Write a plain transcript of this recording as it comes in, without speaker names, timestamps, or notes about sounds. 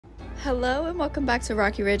Hello and welcome back to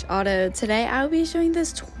Rocky Ridge Auto. Today I'll be showing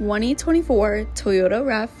this 2024 Toyota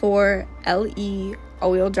RAV4 LE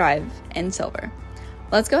all-wheel drive in silver.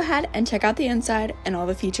 Let's go ahead and check out the inside and all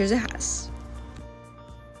the features it has.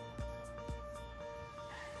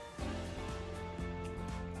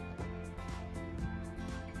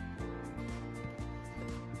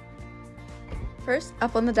 First,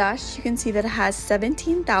 up on the dash, you can see that it has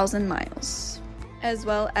 17,000 miles, as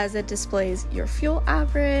well as it displays your fuel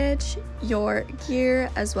average, your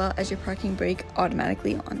gear, as well as your parking brake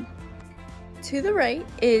automatically on. To the right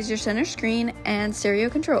is your center screen and stereo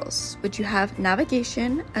controls, which you have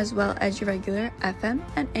navigation, as well as your regular FM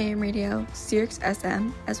and AM radio, Sirius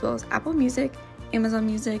XM, as well as Apple Music, Amazon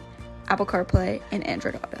Music, Apple CarPlay, and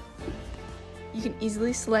Android Auto. You can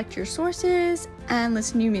easily select your sources and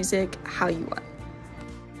listen to your music how you want,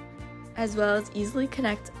 as well as easily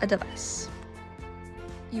connect a device.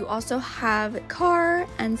 You also have car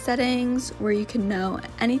and settings where you can know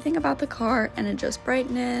anything about the car and adjust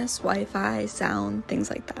brightness, Wi-Fi, sound, things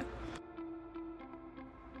like that.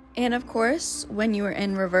 And of course, when you are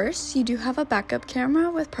in reverse, you do have a backup camera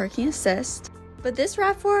with parking assist. But this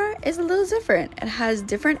RAV4 is a little different. It has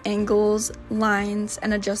different angles, lines,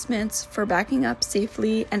 and adjustments for backing up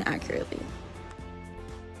safely and accurately.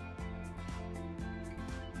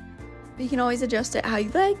 You can always adjust it how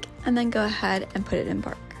you like and then go ahead and put it in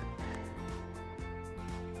park.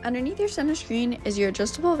 Underneath your center screen is your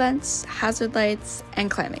adjustable vents, hazard lights,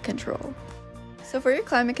 and climate control. So for your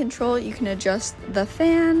climate control, you can adjust the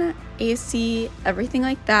fan, AC, everything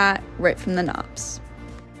like that right from the knobs.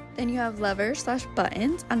 Then you have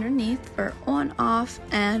levers/buttons underneath for on, off,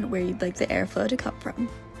 and where you'd like the airflow to come from.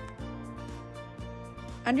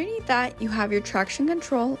 Underneath that, you have your traction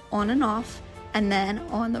control on and off. And then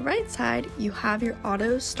on the right side, you have your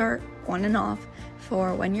auto start on and off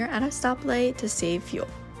for when you're at a stoplight to save fuel.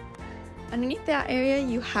 Underneath that area,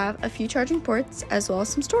 you have a few charging ports as well as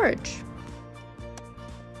some storage.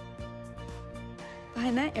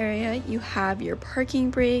 Behind that area, you have your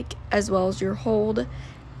parking brake as well as your hold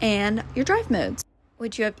and your drive modes,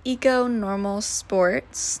 which you have Eco, Normal,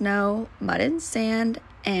 Sport, Snow, Mud and Sand,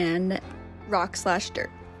 and Rock/Dirt.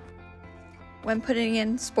 When putting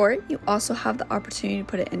in Sport, you also have the opportunity to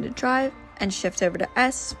put it into Drive and shift over to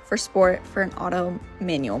S for Sport for an auto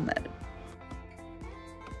manual mode.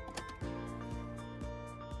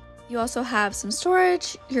 You also have some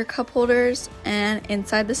storage, your cup holders, and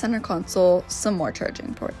inside the center console, some more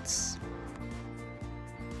charging ports.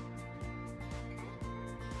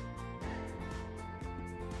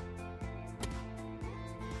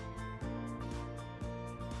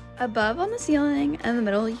 Above on the ceiling in the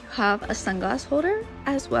middle, you have a sunglass holder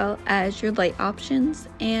as well as your light options,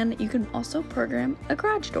 and you can also program a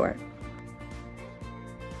garage door.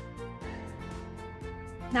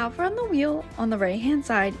 Now for on the wheel, on the right hand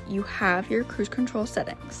side, you have your cruise control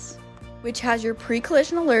settings, which has your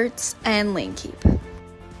pre-collision alerts and lane keep.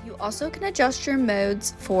 You also can adjust your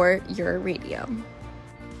modes for your radio.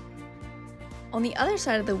 On the other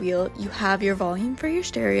side of the wheel, you have your volume for your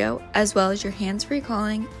stereo, as well as your hands-free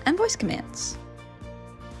calling and voice commands.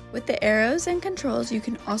 With the arrows and controls, you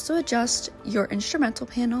can also adjust your instrumental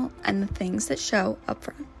panel and the things that show up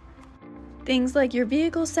front. Things like your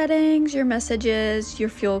vehicle settings, your messages, your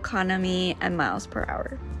fuel economy, and miles per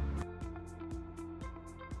hour.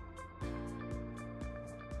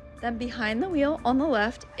 Then behind the wheel on the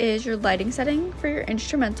left is your lighting setting for your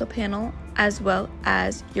instrumental panel, as well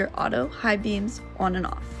as your auto high beams on and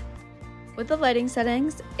off. With the lighting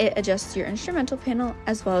settings, it adjusts your instrumental panel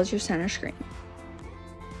as well as your center screen.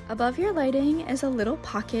 Above your lighting is a little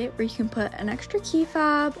pocket where you can put an extra key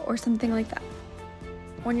fob or something like that.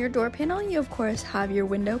 On your door panel, you of course have your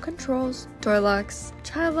window controls, door locks,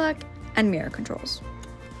 child lock, and mirror controls.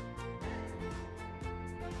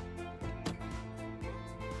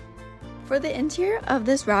 For the interior of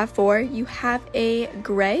this RAV4, you have a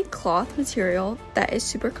gray cloth material that is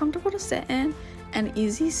super comfortable to sit in and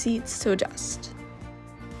easy seats to adjust.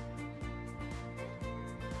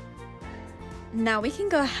 Now we can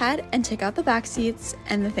go ahead and check out the back seats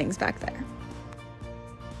and the things back there.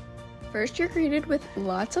 First, you're greeted with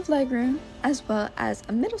lots of legroom, as well as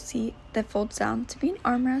a middle seat that folds down to be an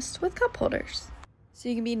armrest with cup holders. So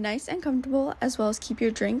you can be nice and comfortable, as well as keep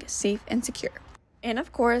your drink safe and secure. And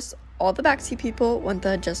of course, all the backseat people want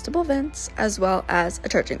the adjustable vents as well as a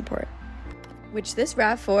charging port, which this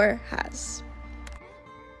RAV4 has.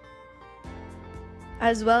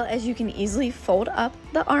 As well as you can easily fold up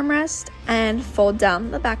the armrest and fold down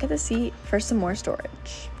the back of the seat for some more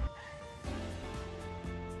storage.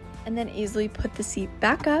 And then easily put the seat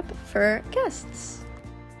back up for guests.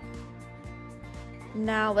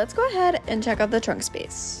 Now let's go ahead and check out the trunk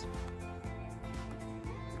space.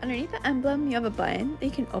 Underneath the emblem, you have a button that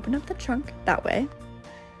you can open up the trunk that way.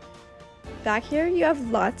 Back here, you have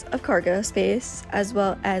lots of cargo space, as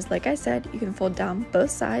well as, like I said, you can fold down both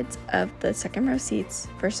sides of the second row seats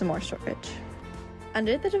for some more storage.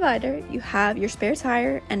 Under the divider, you have your spare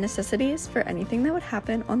tire and necessities for anything that would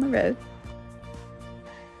happen on the road.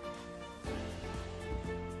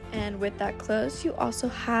 And with that closed, you also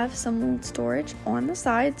have some storage on the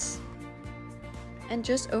sides. And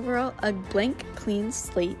just overall, a blank, clean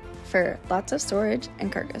slate for lots of storage and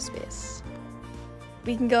cargo space.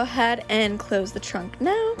 We can go ahead and close the trunk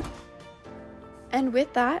now. And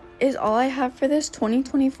with that is all I have for this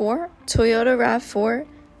 2024 Toyota RAV4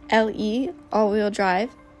 LE all-wheel drive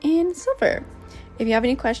in silver. If you have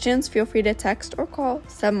any questions, feel free to text or call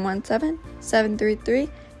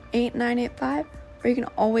 717-733-8985, or you can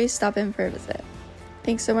always stop in for a visit.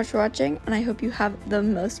 Thanks so much for watching, and I hope you have the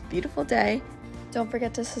most beautiful day. Don't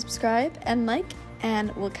forget to subscribe and like,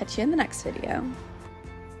 and we'll catch you in the next video.